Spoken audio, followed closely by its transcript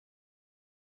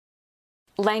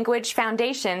Language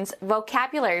Foundations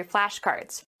Vocabulary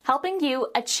Flashcards, helping you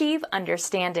achieve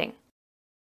understanding.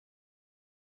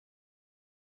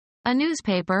 A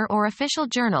newspaper or official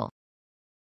journal.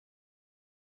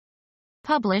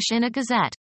 Publish in a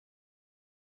Gazette.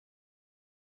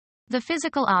 The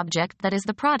physical object that is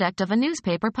the product of a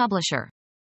newspaper publisher.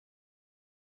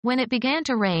 When it began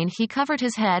to rain, he covered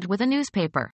his head with a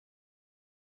newspaper.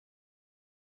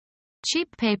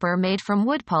 Cheap paper made from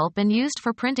wood pulp and used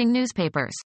for printing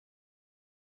newspapers.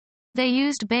 They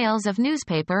used bales of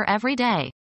newspaper every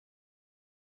day.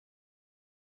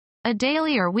 A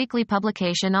daily or weekly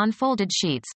publication on folded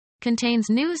sheets, contains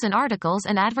news and articles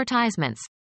and advertisements.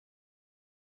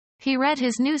 He read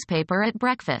his newspaper at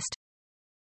breakfast.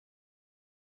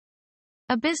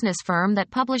 A business firm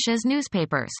that publishes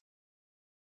newspapers.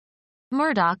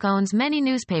 Murdoch owns many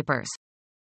newspapers.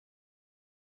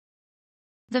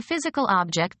 The physical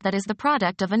object that is the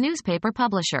product of a newspaper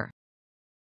publisher.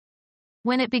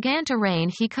 When it began to rain,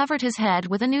 he covered his head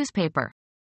with a newspaper.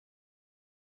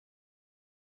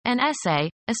 An essay,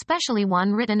 especially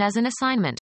one written as an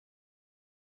assignment.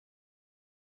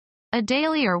 A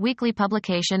daily or weekly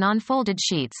publication on folded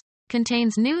sheets,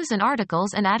 contains news and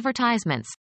articles and advertisements.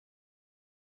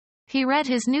 He read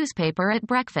his newspaper at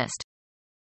breakfast.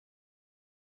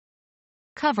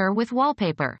 Cover with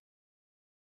wallpaper.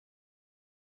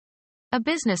 A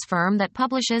business firm that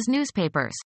publishes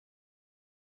newspapers.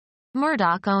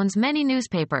 Murdoch owns many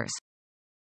newspapers.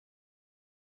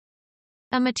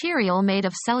 A material made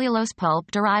of cellulose pulp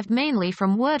derived mainly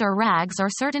from wood or rags or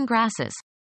certain grasses.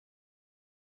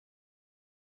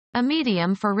 A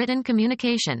medium for written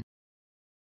communication.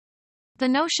 The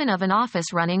notion of an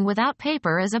office running without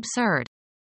paper is absurd.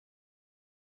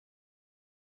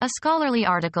 A scholarly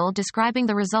article describing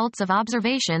the results of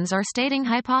observations or stating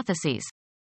hypotheses.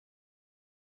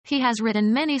 He has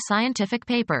written many scientific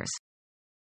papers.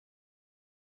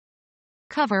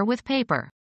 Cover with paper.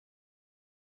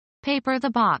 Paper the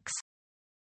box.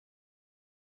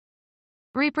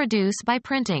 Reproduce by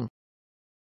printing.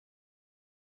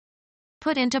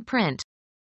 Put into print.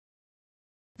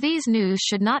 These news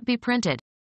should not be printed.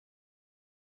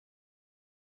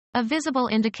 A visible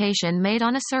indication made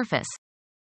on a surface.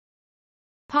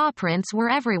 Paw prints were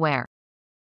everywhere.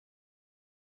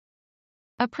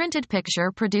 A printed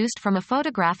picture produced from a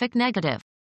photographic negative.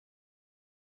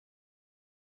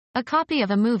 A copy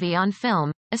of a movie on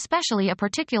film, especially a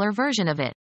particular version of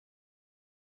it.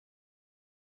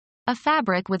 A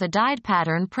fabric with a dyed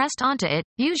pattern pressed onto it,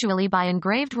 usually by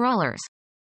engraved rollers.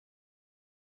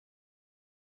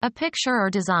 A picture or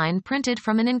design printed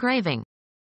from an engraving.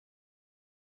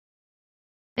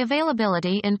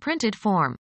 Availability in printed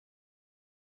form.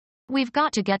 We've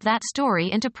got to get that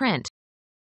story into print.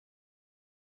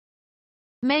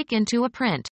 Make into a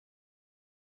print.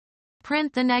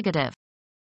 Print the negative.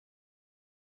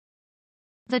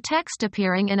 The text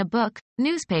appearing in a book,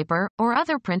 newspaper, or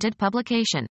other printed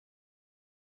publication.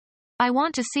 I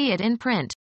want to see it in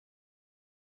print.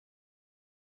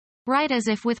 Write as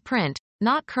if with print,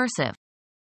 not cursive.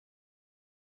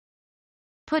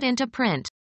 Put into print.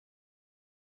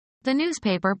 The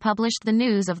newspaper published the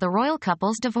news of the royal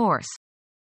couple's divorce.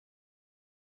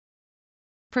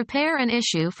 Prepare an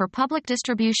issue for public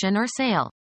distribution or sale.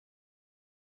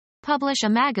 Publish a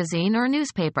magazine or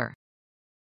newspaper.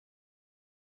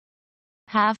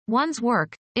 Have one's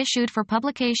work issued for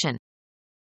publication.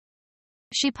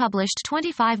 She published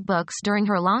 25 books during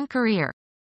her long career.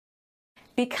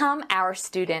 Become our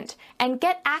student and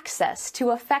get access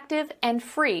to effective and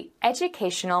free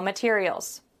educational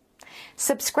materials.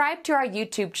 Subscribe to our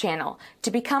YouTube channel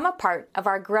to become a part of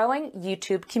our growing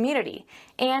YouTube community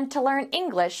and to learn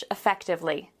English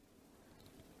effectively.